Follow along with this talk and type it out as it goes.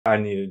I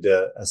needed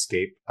to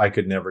escape. I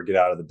could never get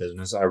out of the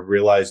business. I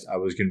realized I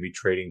was going to be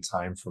trading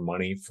time for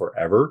money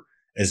forever.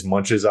 As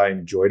much as I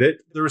enjoyed it,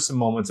 there were some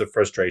moments of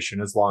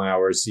frustration. It's long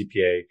hours,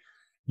 CPA.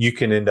 You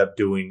can end up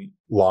doing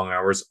long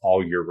hours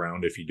all year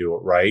round if you do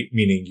it right,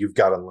 meaning you've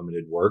got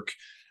unlimited work,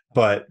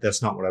 but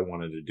that's not what I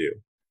wanted to do.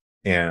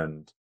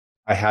 And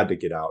I had to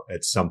get out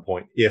at some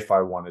point if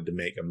I wanted to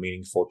make a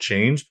meaningful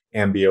change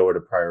and be able to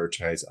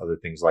prioritize other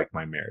things like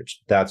my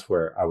marriage. That's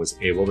where I was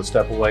able to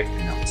step away,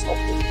 and that was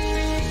helpful.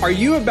 Are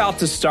you about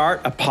to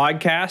start a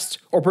podcast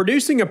or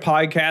producing a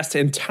podcast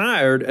and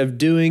tired of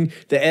doing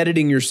the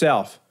editing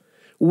yourself?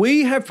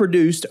 We have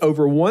produced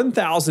over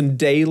 1,000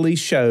 daily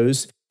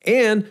shows,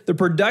 and the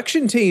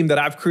production team that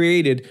I've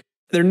created,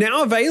 they're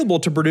now available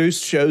to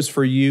produce shows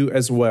for you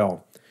as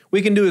well.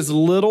 We can do as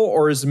little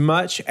or as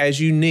much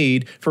as you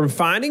need, from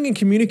finding and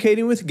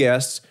communicating with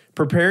guests,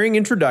 preparing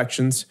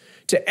introductions,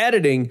 to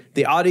editing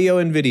the audio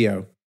and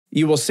video.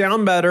 You will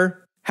sound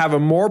better, have a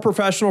more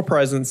professional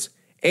presence,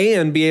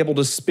 and be able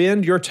to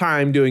spend your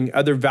time doing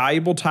other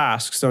valuable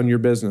tasks on your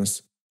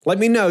business. Let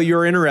me know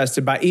you're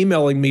interested by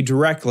emailing me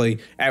directly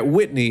at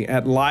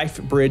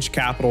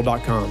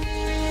whitney@lifebridgecapital.com.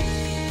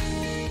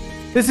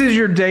 This is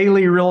your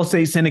daily real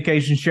estate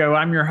syndication show.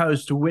 I'm your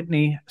host,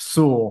 Whitney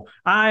Sewell.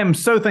 I am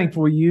so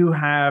thankful you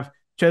have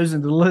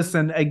chosen to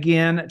listen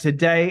again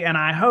today, and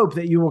I hope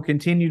that you will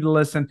continue to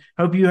listen.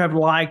 Hope you have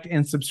liked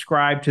and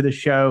subscribed to the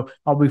show.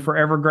 I'll be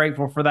forever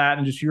grateful for that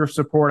and just your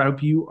support. I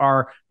hope you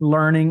are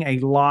learning a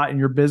lot and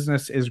your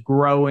business is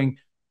growing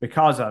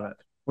because of it.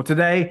 Well,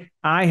 today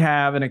I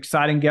have an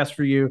exciting guest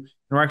for you.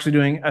 We're actually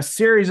doing a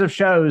series of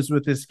shows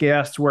with this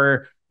guest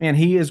where, man,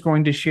 he is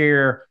going to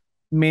share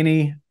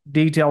many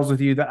details with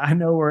you that I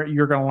know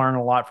you're going to learn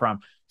a lot from.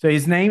 So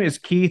his name is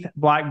Keith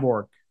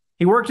Blackborg.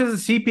 He worked as a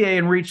CPA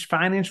and reached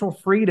financial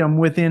freedom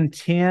within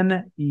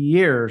 10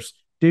 years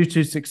due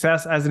to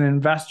success as an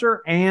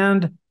investor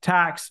and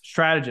tax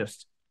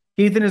strategist.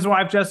 Keith and his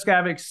wife, Jessica,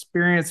 have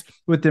experience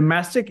with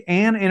domestic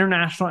and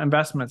international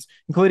investments,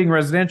 including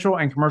residential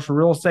and commercial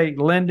real estate,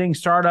 lending,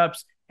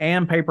 startups,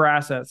 and paper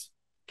assets.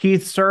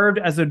 Keith served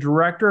as a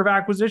director of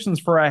acquisitions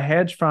for a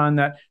hedge fund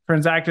that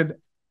transacted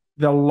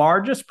the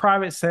largest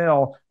private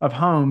sale of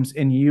homes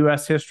in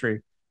U.S.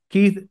 history.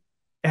 Keith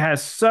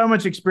has so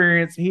much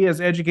experience. He has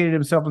educated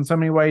himself in so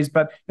many ways,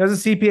 but he has a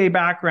CPA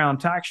background,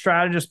 tax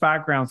strategist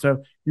background.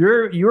 So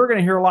you're going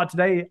to hear a lot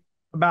today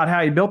about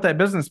how he built that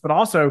business, but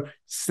also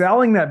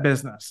selling that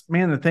business.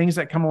 Man, the things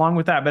that come along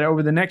with that. But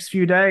over the next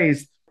few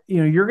days,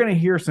 you're going to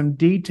hear some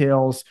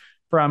details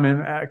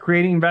from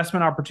creating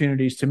investment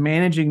opportunities to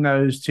managing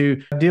those,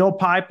 to deal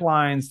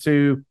pipelines,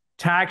 to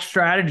tax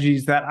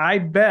strategies that I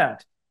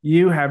bet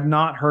you have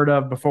not heard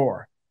of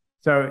before.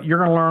 So you're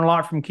going to learn a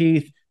lot from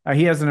Keith.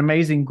 He has an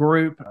amazing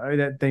group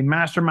that they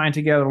mastermind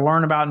together to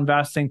learn about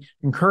investing.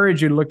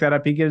 Encourage you to look that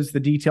up. He gives the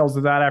details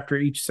of that after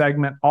each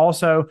segment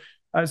also.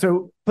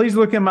 So please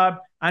look him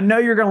up. I know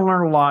you're going to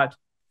learn a lot.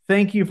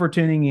 Thank you for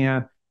tuning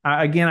in.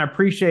 Again, I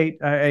appreciate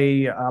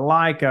a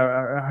like.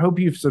 I hope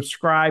you've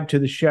subscribed to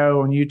the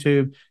show on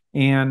YouTube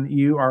and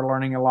you are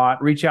learning a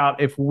lot. Reach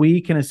out if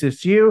we can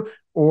assist you,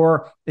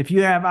 or if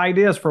you have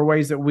ideas for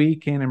ways that we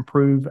can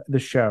improve the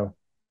show.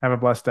 Have a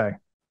blessed day.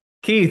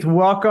 Keith,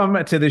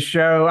 welcome to the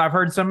show. I've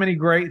heard so many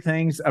great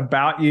things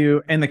about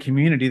you and the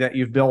community that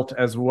you've built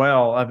as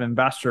well of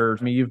investors.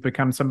 I mean, you've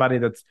become somebody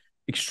that's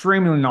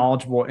extremely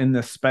knowledgeable in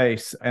this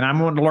space, and I'm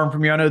wanting to learn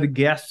from you. I know the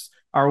guests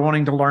are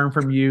wanting to learn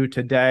from you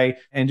today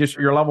and just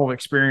your level of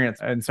experience.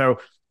 And so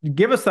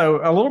give us, though,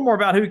 a little more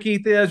about who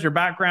Keith is, your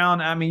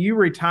background. I mean, you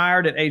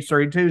retired at age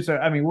 32. So,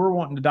 I mean, we're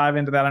wanting to dive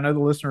into that. I know the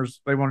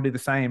listeners, they want to do the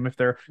same if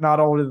they're not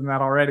older than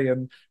that already.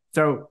 And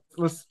so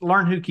let's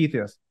learn who Keith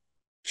is.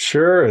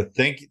 Sure.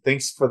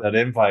 Thanks for that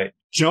invite.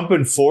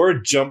 Jumping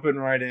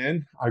right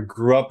in. I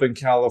grew up in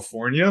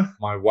California.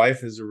 My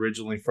wife is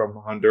originally from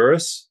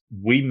Honduras.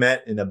 We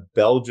met in a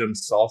Belgian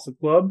salsa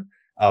club,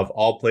 of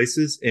all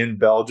places, in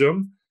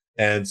Belgium.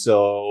 And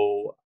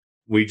so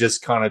we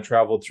just kind of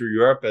traveled through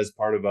Europe as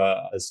part of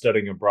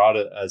studying abroad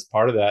as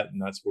part of that.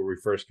 And that's where we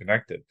first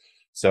connected.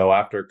 So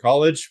after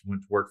college,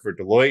 went to work for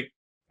Deloitte,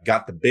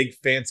 got the big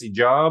fancy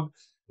job,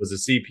 was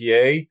a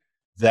CPA.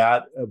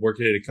 That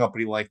working at a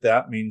company like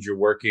that means you're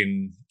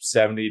working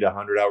 70 to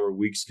 100-hour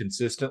weeks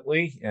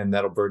consistently, and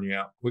that'll burn you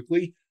out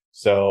quickly.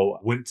 So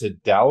went to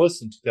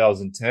Dallas in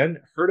 2010.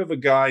 Heard of a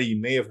guy,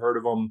 you may have heard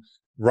of him,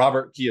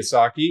 Robert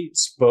Kiyosaki,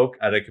 spoke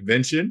at a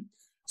convention.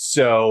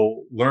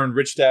 So learned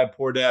Rich Dad,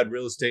 Poor Dad,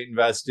 real estate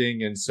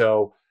investing. And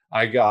so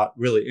I got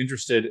really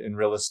interested in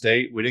real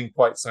estate. We didn't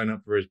quite sign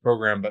up for his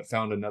program, but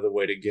found another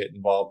way to get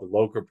involved, the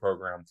local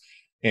program.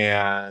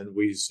 And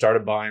we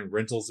started buying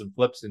rentals and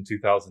flips in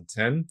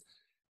 2010.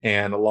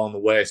 And along the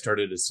way, I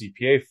started a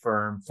CPA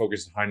firm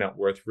focused on high net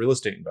worth real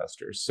estate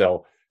investors.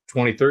 So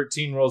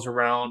 2013 rolls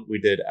around, we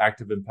did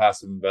active and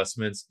passive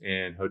investments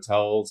in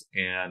hotels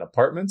and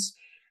apartments.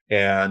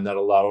 And that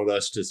allowed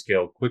us to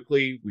scale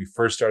quickly. We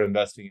first started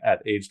investing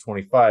at age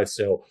 25.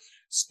 So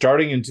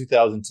starting in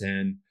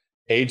 2010,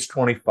 age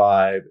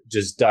 25,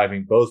 just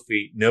diving both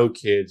feet, no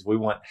kids, we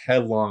went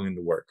headlong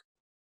into work.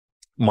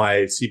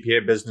 My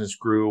CPA business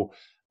grew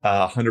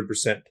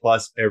 100%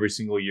 plus every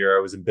single year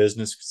I was in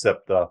business,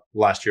 except the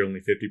last year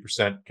only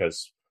 50%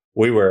 because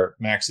we were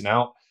maxing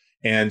out.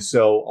 And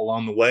so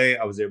along the way,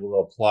 I was able to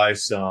apply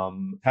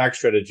some tax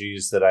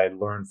strategies that I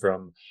learned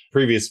from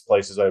previous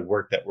places I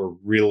worked that were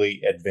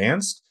really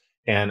advanced.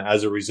 And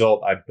as a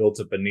result, I built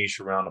up a niche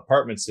around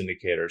apartment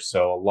syndicators.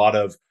 So a lot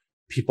of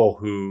people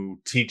who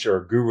teach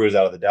or gurus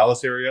out of the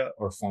Dallas area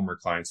are former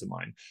clients of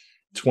mine.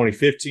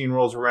 2015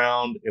 rolls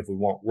around. If we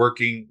weren't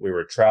working, we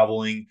were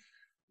traveling.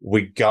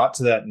 We got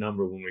to that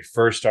number when we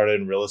first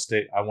started in real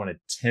estate. I wanted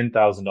 $10,000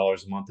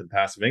 a month in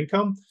passive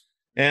income.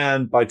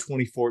 And by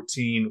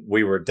 2014,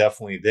 we were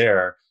definitely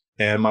there.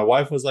 And my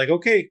wife was like,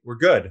 okay, we're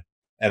good.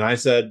 And I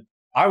said,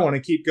 I want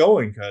to keep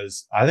going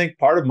because I think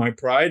part of my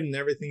pride and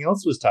everything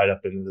else was tied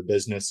up into the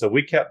business. So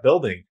we kept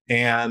building.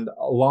 And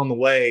along the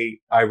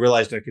way, I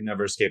realized I could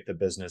never escape the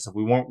business. If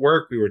we weren't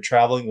work, we were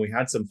traveling. We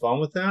had some fun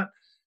with that.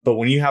 But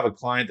when you have a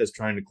client that's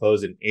trying to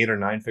close an 8 or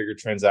 9 figure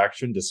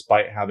transaction,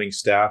 despite having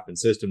staff and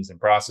systems and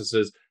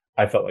processes,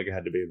 I felt like I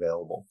had to be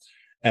available.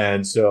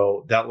 And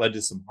so that led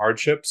to some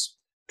hardships.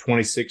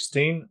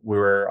 2016, we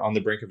were on the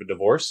brink of a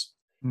divorce.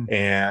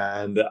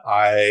 And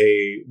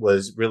I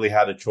really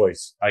had a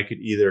choice. I could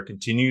either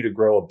continue to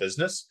grow a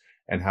business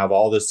and have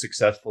all the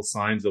successful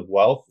signs of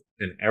wealth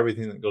and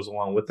everything that goes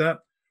along with that,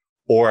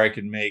 or I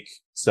could make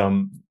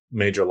some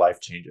major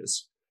life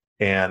changes.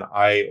 And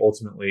I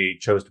ultimately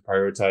chose to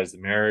prioritize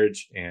the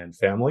marriage and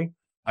family.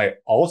 I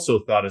also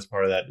thought as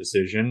part of that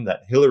decision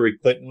that Hillary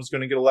Clinton was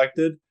going to get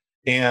elected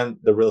and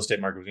the real estate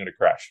market was going to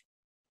crash.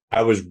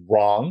 I was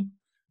wrong,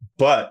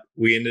 but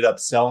we ended up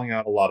selling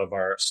out a lot of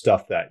our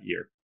stuff that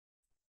year.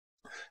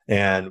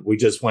 And we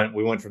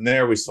went from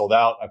there. We sold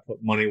out. I put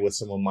money with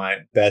some of my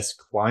best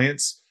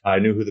clients. I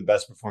knew who the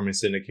best performing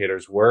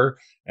syndicators were.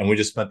 And we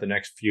just spent the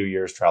next few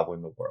years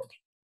traveling the world.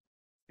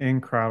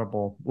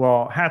 Incredible.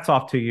 Well, hats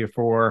off to you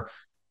for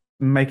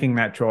making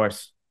that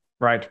choice,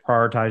 right? To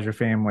prioritize your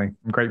family.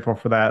 I'm grateful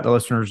for that. The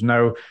listeners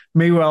know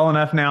me well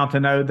enough now to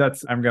know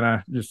I'm going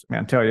to just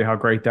tell you how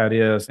great that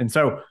is. And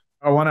so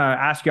I want to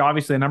ask you,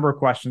 obviously, a number of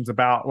questions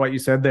about what you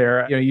said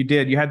there.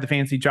 You had the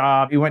fancy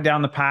job. You went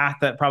down the path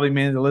that probably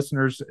many of the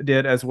listeners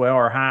did as well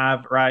or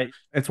have, right?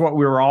 It's what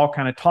we were all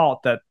kind of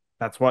taught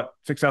that's what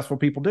successful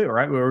people do,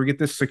 right? Where we get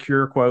this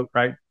secure quote,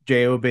 right?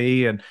 JOB,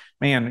 and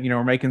man,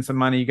 we're making some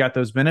money. You got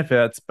those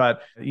benefits,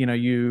 but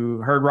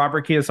you heard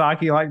Robert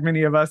Kiyosaki, like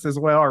many of us as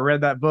well, or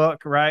read that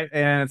book, right?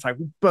 And it's like,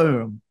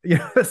 boom,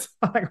 it's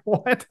like,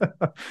 what?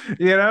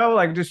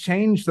 Like just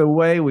change the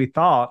way we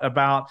thought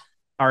about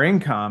our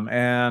income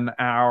and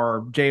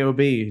our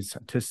JOBs,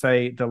 to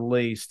say the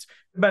least.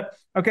 But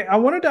okay, I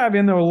want to dive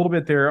in though a little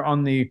bit there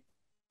on you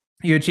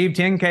achieved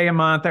 10K a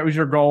month. That was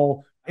your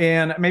goal.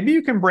 And maybe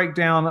you can break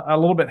down a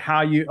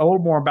little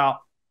more about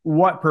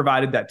what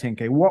provided that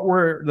 10K. What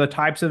were the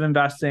types of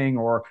investing,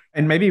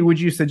 and maybe would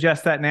you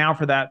suggest that now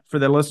for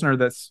the listener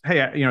that's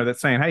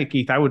saying, hey,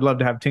 Keith, I would love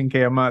to have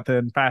 10K a month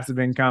in passive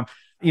income.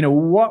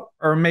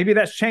 Or maybe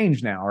that's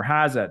changed now, or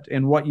has it?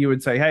 And what you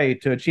would say, hey,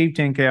 to achieve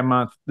 10K a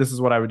month, this is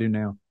what I would do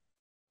now.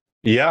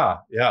 Yeah.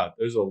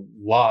 There's a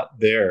lot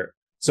there.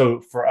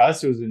 So for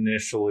us, it was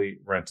initially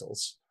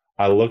rentals.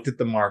 I looked at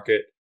the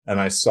market and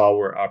I saw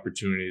where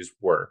opportunities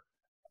were.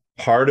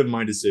 Part of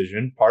my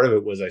decision, part of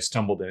it was I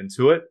stumbled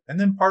into it. And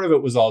then part of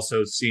it was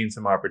also seeing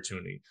some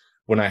opportunity.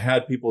 When I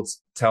had people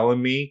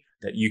telling me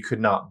that you could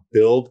not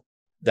build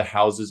the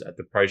houses at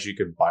the price you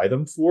could buy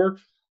them for,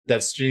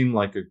 that seemed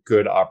like a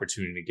good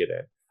opportunity to get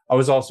in. I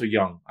was also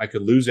young. I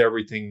could lose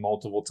everything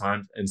multiple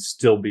times and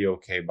still be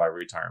okay by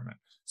retirement.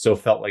 So it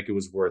felt like it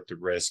was worth the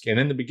risk. And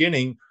in the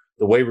beginning,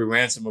 the way we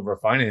ran some of our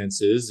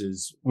finances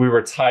is we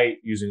were tight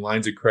using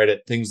lines of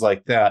credit, things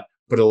like that,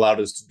 but allowed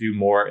us to do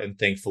more. And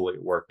thankfully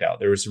it worked out.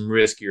 There were some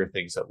riskier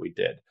things that we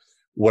did.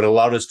 What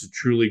allowed us to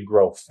truly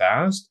grow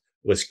fast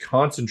was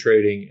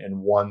concentrating in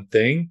one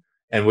thing.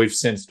 And we've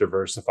since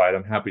diversified.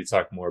 I'm happy to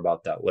talk more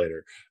about that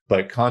later.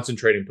 But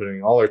concentrating,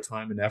 putting all our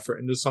time and effort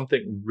into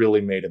something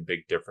really made a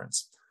big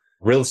difference.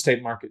 Real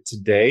estate market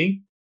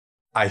today,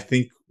 I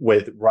think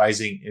with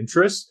rising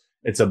interest,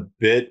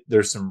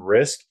 there's some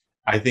risk.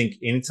 I think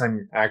anytime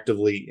you're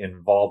actively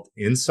involved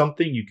in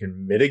something, you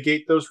can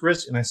mitigate those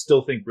risks. And I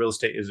still think real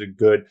estate is a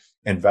good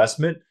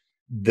investment.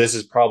 This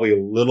is probably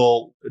a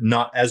little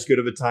not as good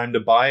of a time to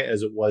buy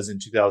as it was in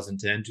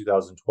 2010,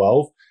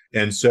 2012.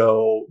 And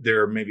so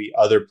there are maybe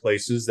other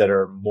places that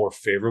are more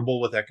favorable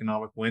with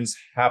economic winds.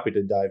 Happy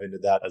to dive into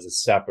that as a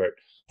separate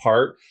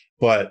part.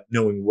 But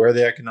knowing where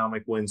the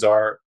economic winds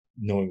are,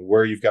 knowing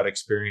where you've got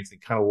experience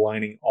and kind of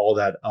lining all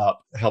that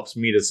up helps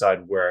me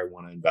decide where I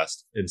want to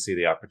invest and see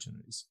the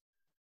opportunities.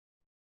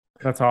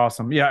 That's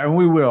awesome. Yeah, and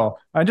we will.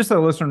 Just so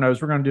the listener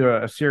knows, we're going to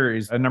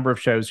do a number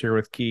of shows here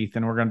with Keith,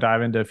 and we're going to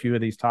dive into a few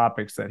of these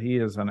topics that he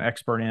is an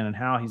expert in and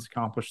how he's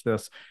accomplished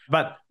this.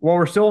 But while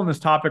we're still on this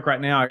topic right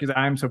now, because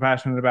I'm so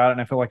passionate about it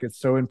and I feel like it's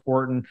so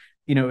important,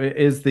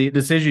 is the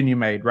decision you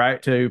made,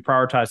 right, to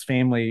prioritize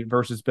family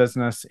versus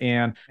business.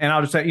 And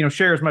I'll just say,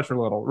 share as much or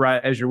little,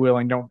 right, as you're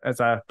willing. Don't, as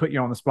I put you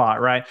on the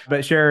spot, right,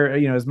 but share,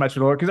 as much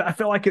or little, because I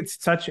feel like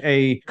it's such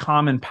a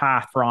common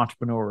path for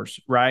entrepreneurs,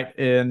 right?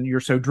 And you're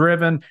so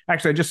driven.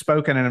 Actually, I just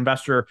spoke at an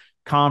investor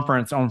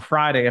conference on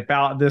Friday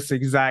about this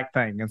exact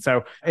thing. And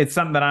so it's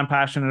something that I'm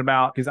passionate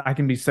about because I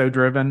can be so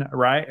driven,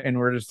 right? And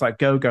we're just like,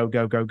 go, go,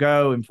 go, go,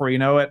 go. And before you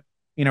know it,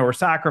 we're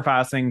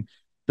sacrificing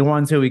the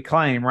ones who we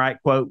claim, right?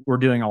 Quote, we're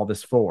doing all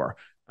this for,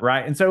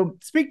 right? And so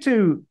speak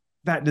to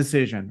that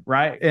decision,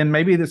 right? And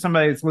maybe that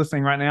somebody that's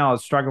listening right now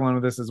is struggling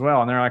with this as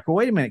well. And they're like, well,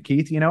 wait a minute,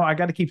 Keith, I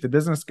got to keep the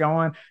business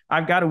going.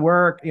 I've got to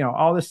work,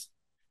 all this.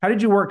 How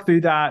did you work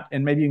through that?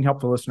 And maybe you can help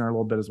the listener a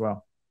little bit as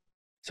well.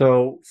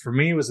 So for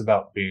me, it was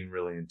about being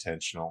really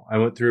intentional. I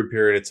went through a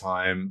period of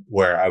time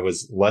where I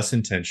was less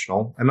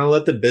intentional and I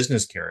let the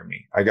business carry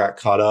me. I got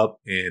caught up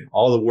in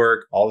all the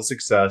work, all the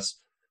success.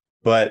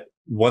 But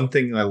one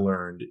thing I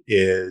learned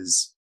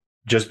is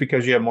just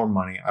because you have more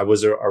money, I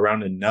was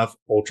around enough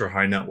ultra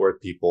high net worth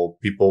people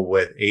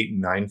with 8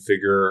 and 9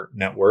 figure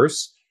net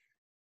worths.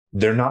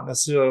 They're not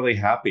necessarily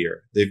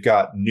happier. They've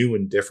got new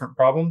and different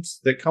problems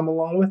that come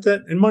along with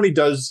it. And money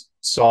does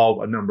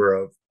solve a number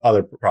of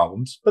other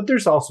problems, but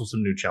there's also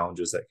some new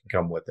challenges that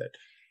can come with it.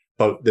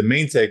 But the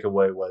main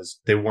takeaway was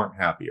they weren't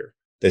happier.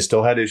 They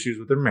still had issues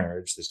with their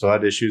marriage. They still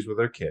had issues with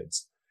their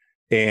kids.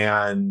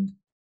 And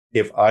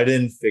if I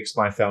didn't fix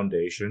my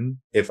foundation,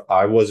 if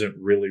I wasn't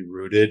really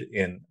rooted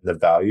in the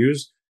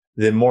values,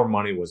 then more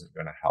money wasn't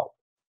going to help.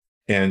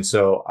 And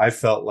so I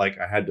felt like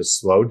I had to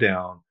slow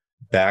down,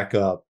 back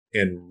up,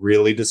 and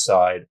really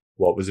decide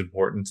what was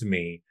important to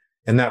me.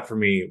 And that for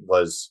me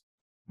was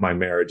my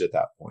marriage at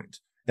that point.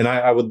 And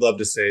I would love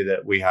to say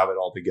that we have it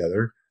all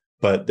together,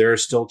 but there are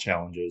still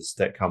challenges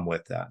that come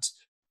with that.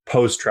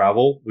 Post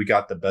travel, we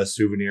got the best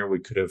souvenir we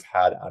could have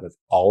had out of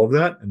all of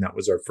that. And that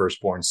was our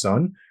firstborn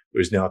son,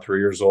 who's now 3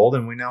 years old.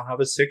 And we now have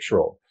a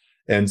 6-year-old.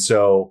 And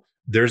so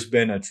there's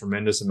been a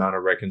tremendous amount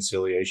of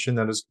reconciliation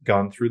that has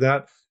gone through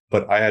that.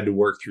 But I had to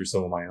work through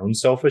some of my own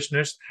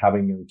selfishness.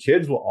 Having young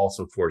kids will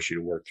also force you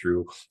to work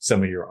through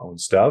some of your own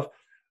stuff.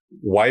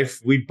 Wife,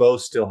 we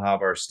both still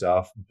have our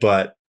stuff,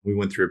 but we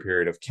went through a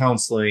period of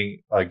counseling.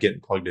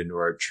 Getting plugged into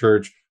our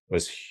church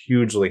was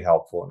hugely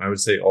helpful. And I would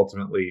say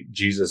ultimately,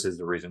 Jesus is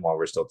the reason why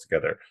we're still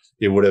together.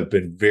 It would have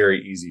been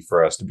very easy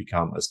for us to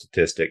become a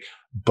statistic,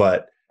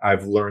 but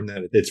I've learned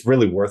that it's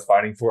really worth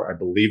fighting for. I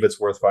believe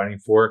it's worth fighting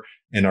for.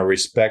 And I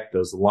respect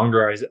those. The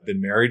longer I've been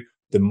married,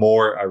 the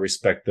more I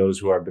respect those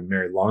who have been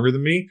married longer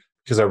than me,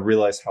 because I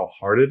realize how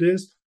hard it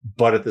is.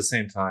 But at the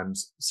same time,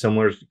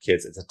 similar to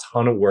kids, it's a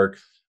ton of work,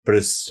 but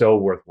it's so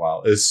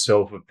worthwhile. It's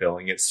so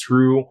fulfilling. It's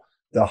through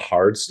the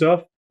hard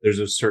stuff. There's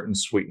a certain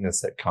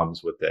sweetness that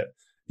comes with it.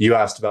 You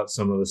asked about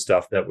some of the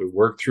stuff that we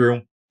worked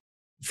through.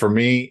 For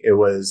me, it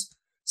was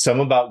some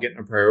about getting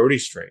a priority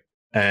straight.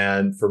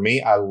 And for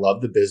me, I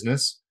love the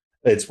business.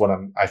 It's what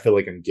I feel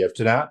like I'm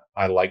gifted at.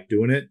 I like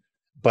doing it,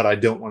 but I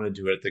don't want to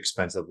do it at the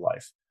expense of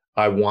life.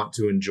 I want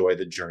to enjoy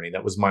the journey.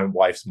 That was my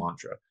wife's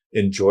mantra.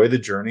 Enjoy the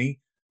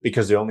journey,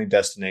 because the only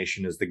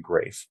destination is the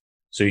grave.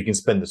 So you can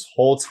spend this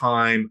whole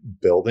time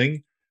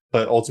building,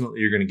 but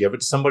ultimately you're going to give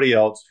it to somebody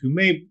else who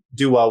may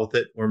do well with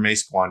it or may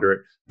squander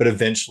it. But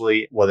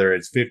eventually, whether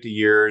it's 50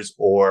 years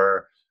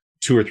or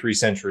 2 or 3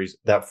 centuries,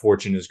 that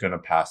fortune is going to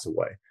pass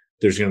away.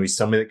 There's going to be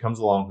somebody that comes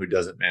along who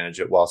doesn't manage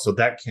it well. So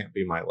that can't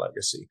be my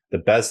legacy. The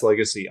best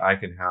legacy I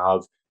can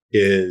have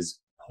is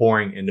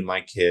pouring into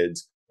my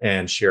kids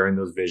and sharing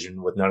those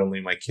vision with not only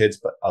my kids,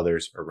 but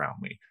others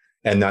around me.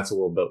 And that's a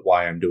little bit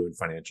why I'm doing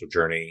Financial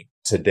Journey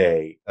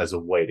today, as a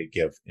way to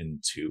give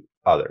into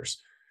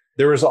others.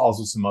 There was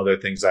also some other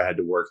things I had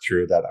to work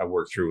through that I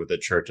worked through with the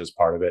church as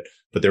part of it.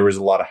 But there was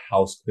a lot of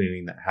house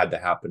cleaning that had to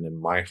happen in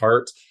my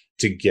heart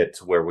to get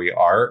to where we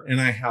are.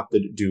 And I have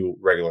to do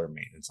regular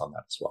maintenance on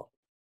that as well.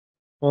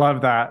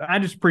 Love that. I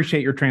just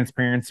appreciate your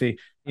transparency.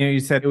 You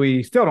said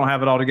we still don't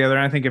have it all together.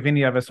 And I think if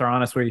any of us are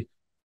honest, we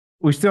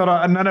still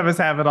don't, none of us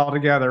have it all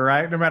together,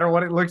 right? No matter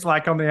what it looks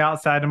like on the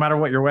outside, no matter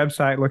what your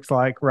website looks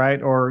like,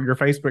 right? Or your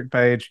Facebook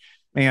page.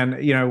 And,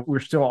 we're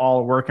still all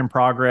a work in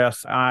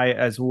progress. I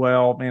as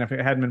well, man, if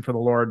it hadn't been for the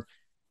Lord,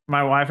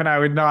 my wife and I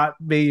would not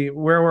be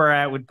where we're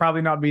at, would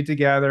probably not be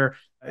together.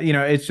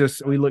 It's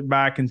just, we look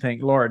back and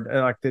think, Lord,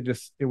 like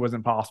it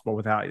wasn't possible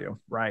without you,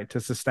 right? To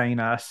sustain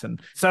us, and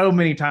so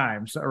many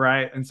times,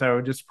 right? And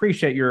so just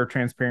appreciate your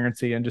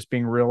transparency and just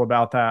being real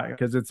about that,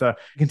 because it's a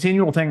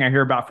continual thing I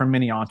hear about from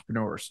many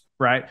entrepreneurs,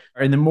 right?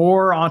 And the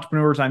more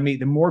entrepreneurs I meet,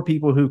 the more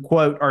people who,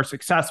 quote, are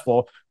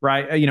successful,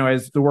 right?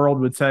 As the world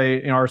would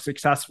say, are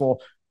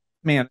successful.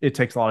 Man, it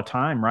takes a lot of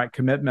time, right?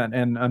 Commitment.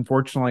 And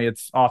unfortunately,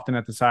 it's often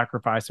at the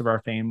sacrifice of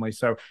our family.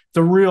 So it's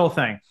a real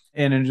thing.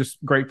 And I'm just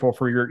grateful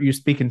for you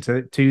speaking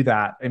to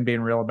that and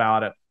being real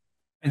about it.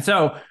 And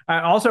so I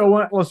also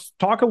want, let's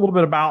talk a little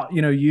bit about,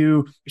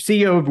 you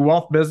CEO of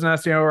wealth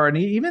business, or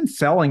even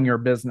selling your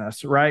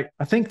business, right?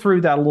 I think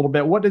through that a little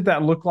bit. What did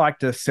that look like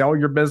to sell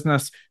your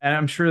business? And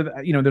I'm sure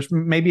that, there's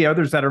maybe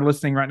others that are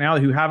listening right now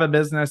who have a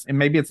business and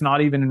maybe it's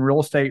not even in real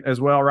estate as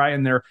well, right?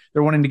 And they're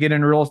wanting to get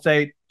into real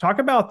estate. Talk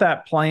about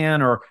that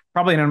plan, or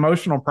probably an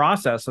emotional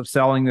process of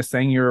selling this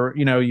thing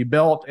you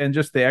built, and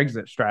just the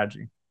exit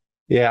strategy.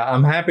 Yeah,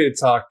 I'm happy to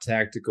talk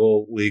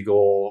tactical,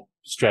 legal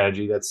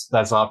strategy.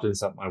 That's often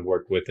something I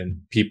work with and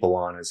people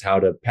on, is how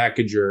to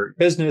package your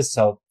business,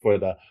 sell for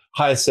the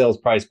highest sales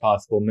price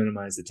possible,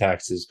 minimize the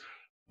taxes.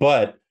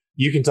 But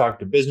you can talk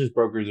to business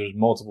brokers. There's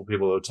multiple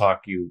people who will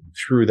talk you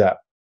through that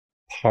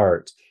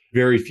part.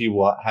 Very few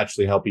will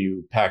actually help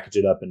you package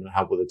it up and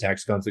help with the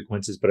tax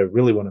consequences. But I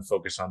really want to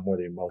focus on more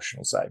the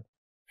emotional side.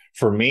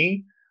 For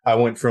me, I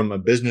went from a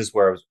business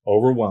where I was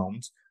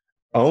overwhelmed,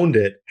 owned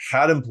it,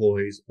 had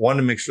employees,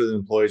 wanted to make sure the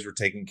employees were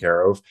taken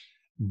care of.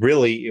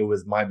 Really, it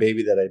was my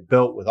baby that I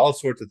built with all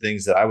sorts of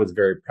things that I was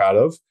very proud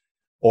of.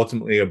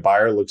 Ultimately, a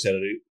buyer looks at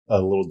it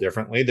a little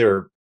differently.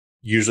 They're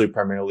usually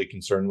primarily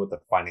concerned with the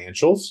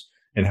financials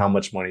and how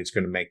much money it's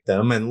going to make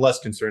them, and less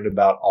concerned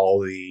about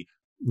all the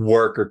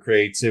work or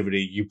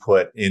creativity you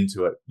put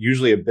into it.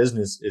 Usually a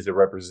business is a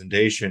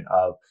representation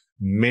of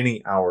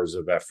many hours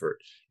of effort.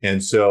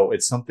 And so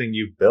it's something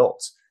you've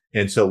built.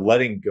 And so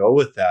letting go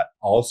with that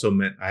also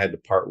meant I had to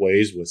part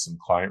ways with some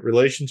client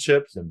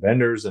relationships and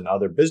vendors and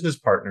other business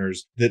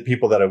partners, that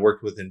people that I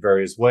worked with in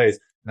various ways.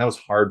 And that was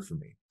hard for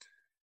me.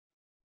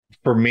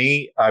 For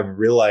me, I've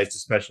realized,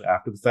 especially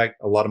after the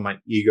fact, a lot of my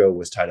ego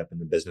was tied up in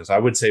the business. I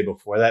would say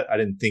before that, I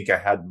didn't think I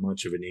had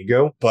much of an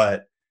ego,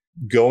 but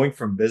going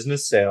from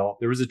business sale,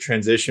 there was a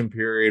transition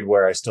period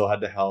where I still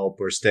had to help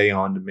or stay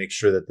on to make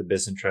sure that the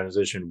business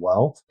transitioned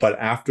well. But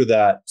after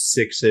that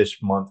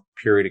 6-ish month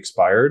period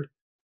expired,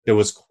 it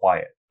was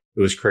quiet.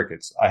 It was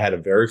crickets. I had a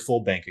very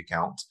full bank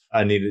account.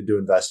 I needed to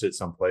invest it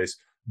someplace,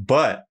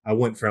 but I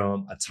went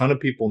from a ton of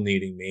people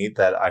needing me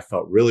that I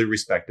felt really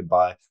respected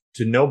by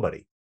to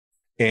nobody.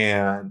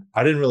 And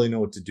I didn't really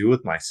know what to do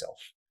with myself.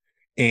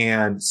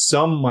 And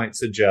some might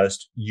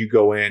suggest you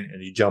go in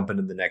and you jump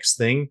into the next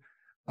thing.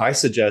 I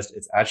suggest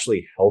it's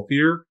actually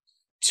healthier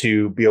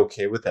to be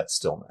okay with that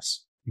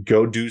stillness.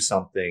 Go do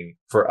something.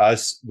 For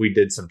us, we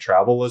did some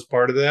travel as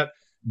part of that.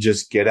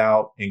 Just get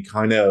out and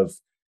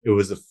it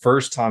was the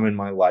first time in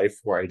my life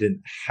where I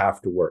didn't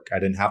have to work. I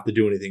didn't have to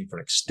do anything for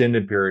an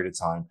extended period of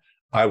time.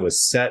 I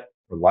was set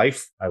for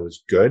life. I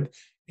was good.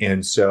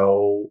 And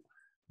so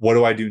what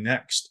do I do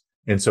next?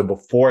 And so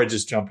before I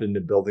just jumped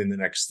into building the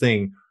next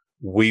thing,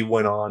 we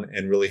went on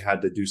and really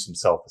had to do some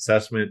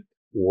self-assessment,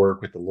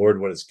 work with the Lord.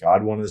 What does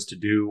God want us to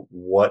do?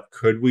 What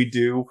could we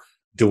do?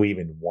 Do we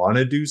even want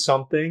to do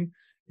something?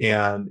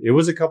 And it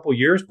was a couple of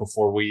years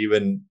before we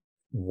even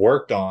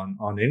worked on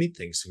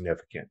anything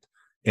significant.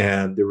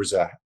 And there was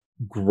a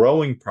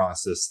growing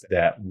process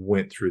that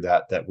went through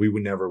that we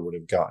would never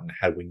have gotten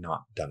had we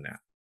not done that.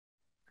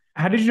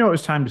 How did you know it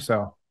was time to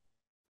sell?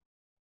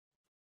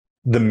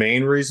 The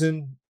main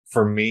reason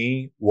for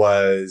me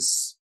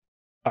was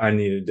I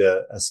needed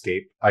to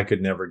escape. I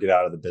could never get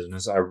out of the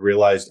business. I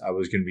realized I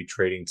was going to be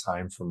trading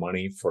time for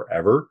money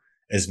forever.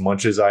 As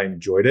much as I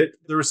enjoyed it,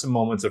 there were some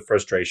moments of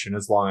frustration.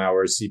 As long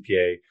hours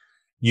CPA,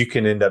 you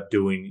can end up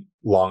doing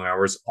long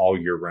hours all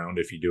year round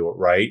if you do it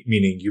right,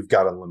 meaning you've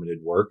got unlimited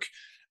work,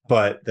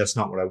 but that's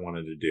not what I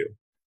wanted to do.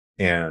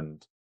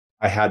 And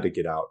I had to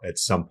get out at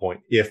some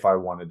point if I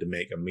wanted to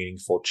make a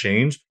meaningful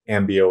change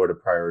and be able to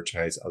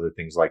prioritize other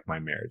things like my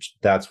marriage.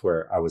 That's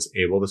where I was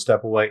able to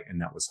step away, and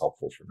that was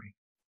helpful for me.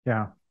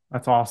 Yeah,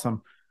 that's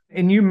awesome.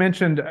 And you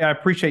mentioned, I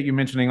appreciate you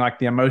mentioning like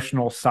the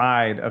emotional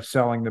side of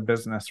selling the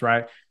business,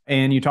 right?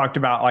 And you talked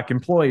about like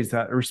employees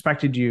that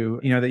respected you,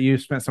 that you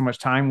spent so much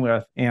time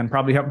with and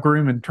probably helped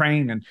groom and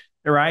train, and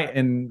right.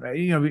 And,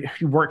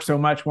 you work so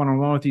much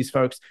one-on-one with these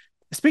folks.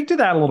 Speak to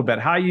that a little bit,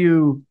 how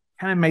you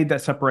kind of made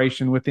that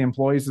separation with the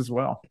employees as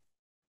well.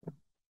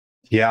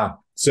 Yeah.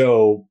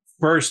 So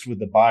first with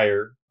the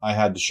buyer, I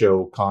had to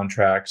show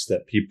contracts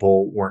that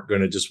people weren't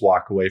going to just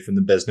walk away from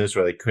the business,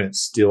 or they couldn't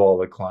steal all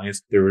the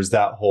clients. There was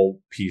that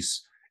whole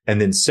piece. And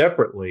then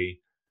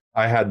separately,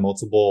 I had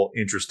multiple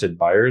interested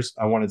buyers.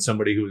 I wanted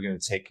somebody who was going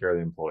to take care of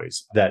the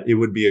employees, that it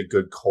would be a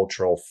good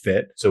cultural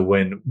fit. So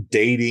when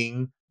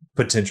dating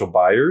potential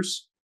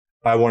buyers,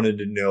 I wanted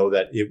to know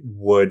that it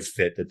would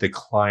fit, that the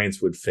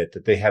clients would fit,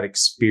 that they had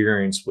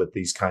experience with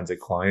these kinds of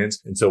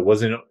clients. And so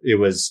it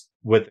was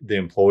with the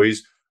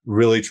employees,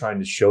 really trying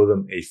to show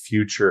them a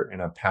future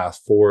and a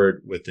path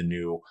forward with the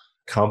new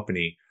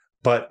company.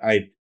 But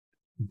I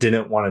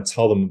didn't want to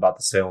tell them about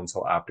the sale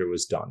until after it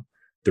was done.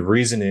 The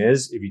reason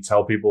is, if you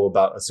tell people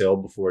about a sale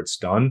before it's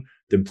done,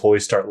 the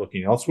employees start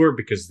looking elsewhere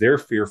because they're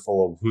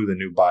fearful of who the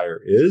new buyer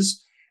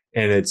is.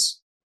 And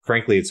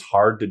frankly, it's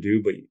hard to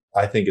do, but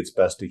I think it's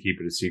best to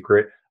keep it a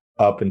secret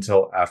up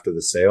until after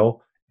the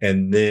sale.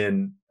 And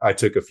then I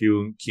took a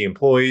few key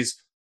employees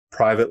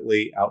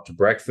privately out to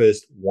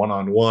breakfast,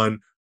 one-on-one,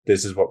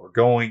 this is what we're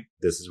going.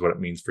 This is what it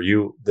means for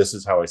you. This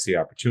is how I see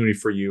opportunity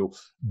for you.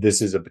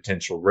 This is a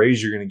potential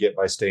raise you're going to get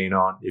by staying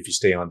on if you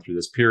stay on through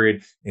this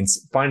period. And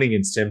finding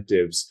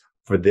incentives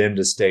for them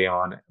to stay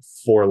on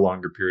for a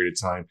longer period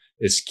of time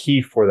is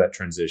key for that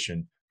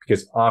transition,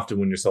 because often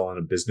when you're selling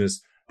a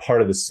business,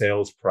 part of the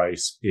sales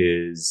price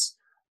is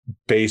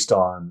based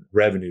on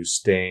revenue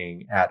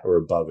staying at or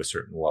above a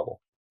certain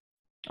level.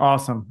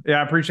 Awesome. Yeah,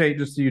 I appreciate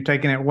just you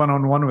taking it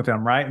one-on-one with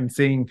them, right? And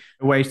seeing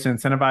ways to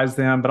incentivize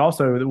them, but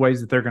also the ways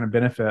that they're going to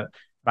benefit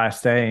by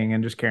staying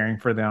and just caring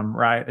for them,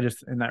 right?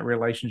 Just in that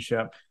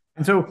relationship.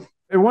 And so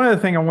one of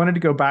the things I wanted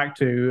to go back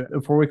to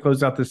before we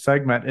close out this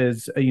segment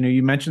is,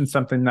 you mentioned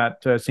something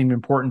that seemed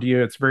important to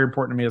you. It's very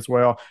important to me as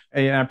well.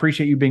 And I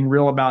appreciate you being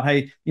real about,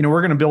 hey,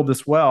 we're going to build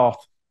this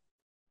wealth.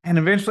 And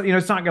eventually,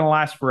 it's not going to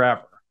last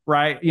forever.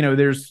 Right.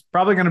 There's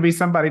probably going to be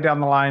somebody down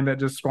the line that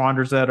just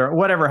squanders it or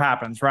whatever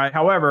happens. Right.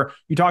 However,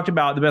 you talked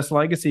about the best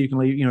legacy you can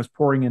leave, is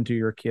pouring into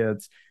your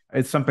kids.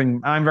 It's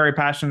something I'm very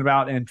passionate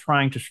about and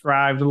trying to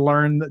strive to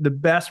learn the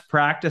best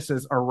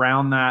practices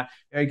around that.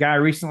 A guy I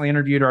recently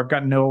interviewed, or I've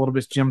gotten to know a little bit,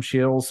 is Jim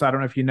Shields. I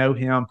don't know if you know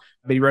him,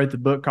 but he wrote the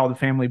book called The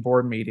Family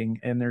Board Meeting.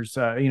 And there's,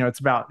 it's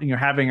about,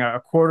 having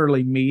a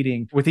quarterly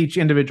meeting with each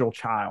individual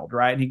child,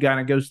 right? And he kind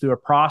of goes through a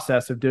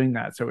process of doing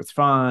that. So it's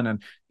fun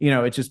and,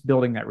 it's just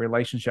building that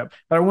relationship.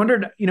 But I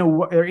wondered,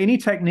 are there any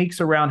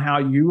techniques around how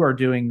you are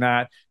doing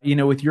that,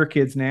 with your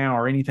kids now,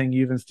 or anything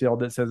you've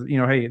instilled that says,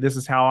 hey, this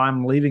is how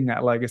I'm leaving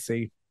that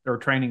legacy or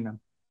training them?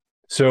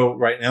 So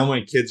right now,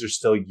 my kids are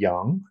still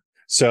young.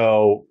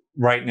 So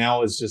right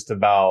now it's just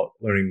about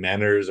learning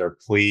manners or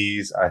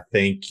please, I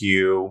thank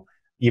you.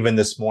 Even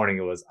this morning,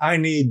 it was, I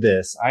need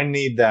this, I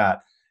need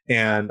that.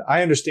 And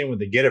I understand where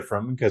they get it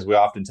from, because we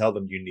often tell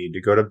them you need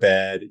to go to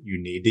bed,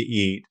 you need to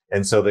eat.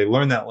 And so they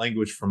learn that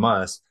language from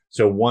us.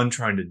 So one,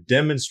 trying to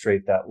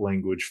demonstrate that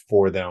language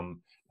for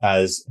them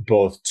as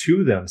both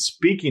to them,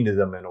 speaking to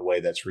them in a way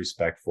that's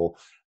respectful,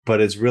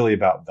 but it's really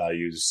about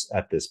values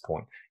at this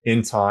point.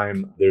 In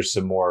time, there's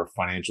some more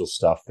financial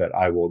stuff that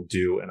I will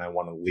do, and I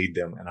want to lead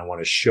them and I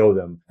want to show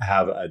them,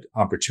 have an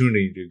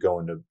opportunity to go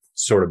into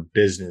sort of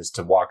business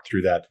to walk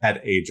through that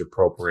at age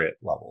appropriate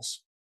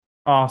levels.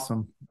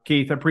 Awesome.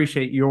 Keith, I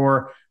appreciate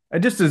your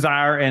just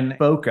desire and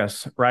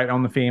focus, right,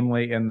 on the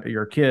family and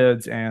your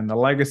kids and the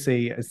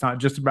legacy. It's not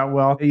just about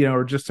wealth,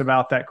 or just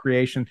about that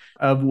creation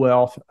of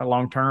wealth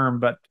long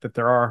term, but that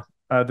there are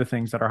other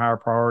things that are higher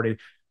priority.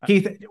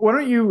 Keith, why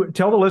don't you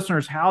tell the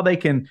listeners how they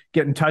can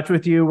get in touch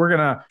with you? We're going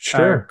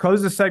to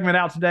close this segment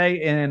out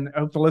today, and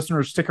I hope the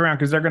listeners stick around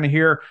because they're going to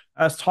hear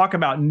us talk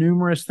about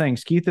numerous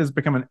things. Keith has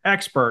become an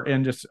expert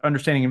in just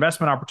understanding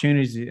investment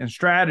opportunities and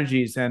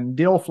strategies and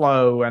deal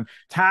flow and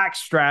tax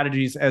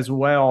strategies as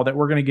well that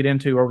we're going to get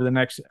into over the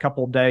next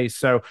couple of days.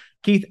 So,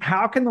 Keith,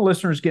 how can the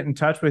listeners get in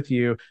touch with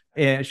you?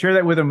 And share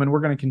that with them, and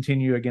we're going to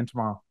continue again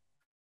tomorrow.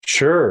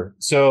 Sure.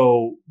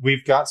 So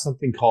we've got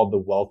something called the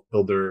Wealth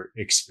Builder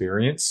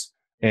Experience.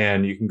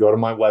 And you can go to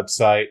my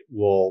website.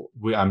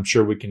 I'm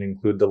sure we can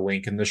include the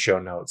link in the show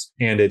notes.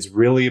 And it's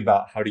really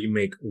about how do you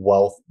make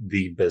wealth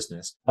the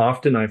business.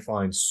 Often I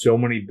find so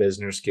many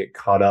businesses get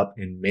caught up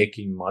in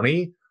making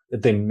money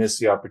that they miss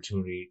the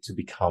opportunity to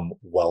become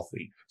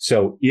wealthy.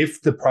 So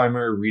if the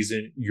primary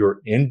reason you're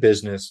in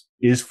business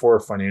is for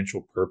a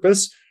financial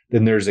purpose,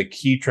 then there's a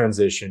key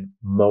transition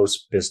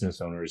most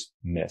business owners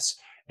miss.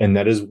 And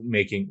that is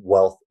making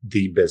wealth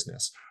the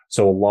business.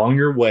 So along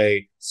your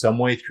way, some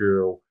way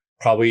through,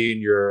 probably in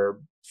your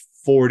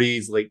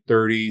 40s, late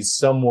 30s,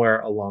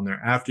 somewhere along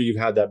there, after you've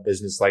had that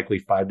business, likely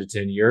 5 to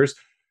 10 years,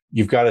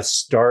 you've got to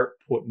start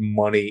putting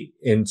money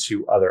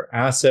into other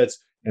assets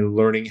and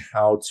learning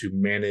how to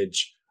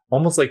manage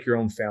almost like your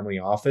own family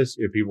office.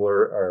 If people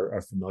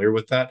are familiar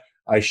with that,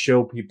 I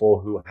show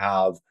people who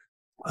have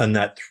in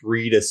that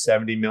 $3 to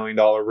 $70 million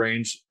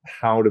range,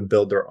 how to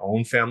build their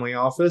own family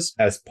office.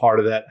 As part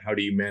of that, how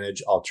do you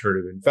manage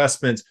alternative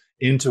investments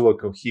into a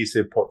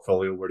cohesive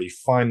portfolio where you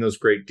find those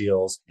great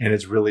deals? And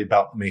it's really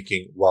about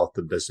making wealth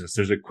the business.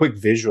 There's a quick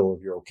visual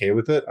if you're okay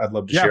with it. I'd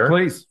love to share. Yeah,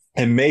 please.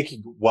 And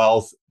making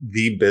wealth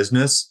the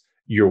business,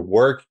 your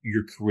work,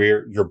 your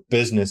career, your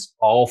business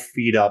all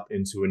feed up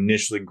into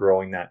initially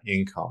growing that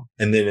income.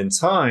 And then in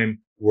time,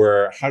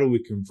 how do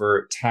we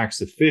convert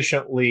tax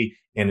efficiently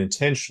and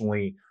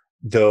intentionally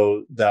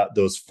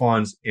those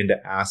funds into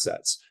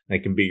assets? They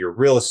can be your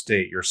real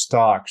estate, your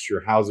stocks,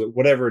 your houses,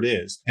 whatever it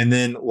is. And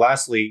then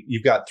lastly,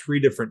 you've got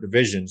 3 different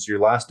divisions. Your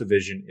last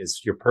division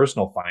is your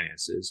personal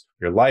finances,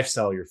 your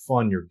lifestyle, your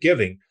fun, your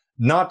giving.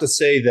 Not to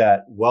say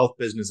that wealth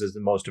business is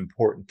the most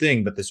important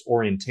thing, but this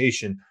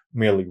orientation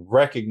merely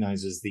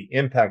recognizes the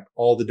impact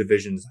all the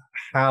divisions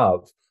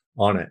have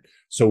on it.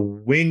 So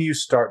when you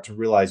start to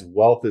realize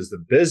wealth is the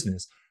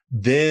business,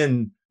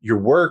 then your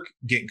work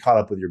getting caught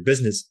up with your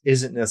business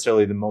isn't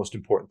necessarily the most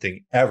important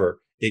thing ever.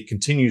 It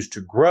continues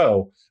to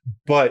grow,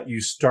 but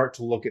you start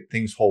to look at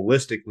things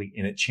holistically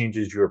and it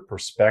changes your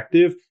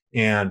perspective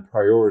and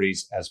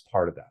priorities as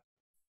part of that.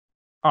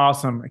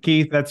 Awesome.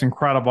 Keith, that's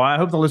incredible. I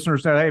hope the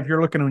listeners know, hey, if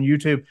you're looking on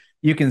YouTube,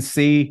 you can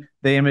see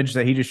the image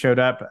that he just showed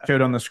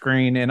on the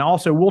screen. And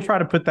also, we'll try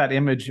to put that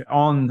image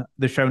on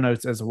the show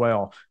notes as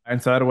well.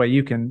 And so that way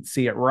you can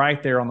see it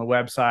right there on the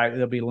website.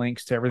 There'll be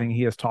links to everything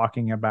he is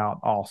talking about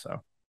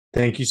also.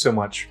 Thank you so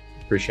much.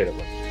 Appreciate it.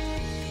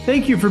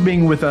 Thank you for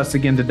being with us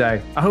again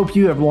today. I hope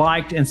you have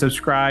liked and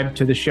subscribed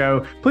to the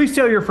show. Please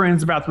tell your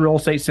friends about the Real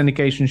Estate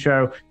Syndication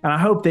Show. And I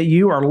hope that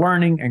you are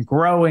learning and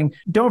growing.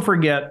 Don't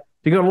forget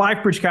to go to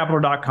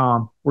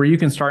lifebridgecapital.com where you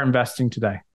can start investing today.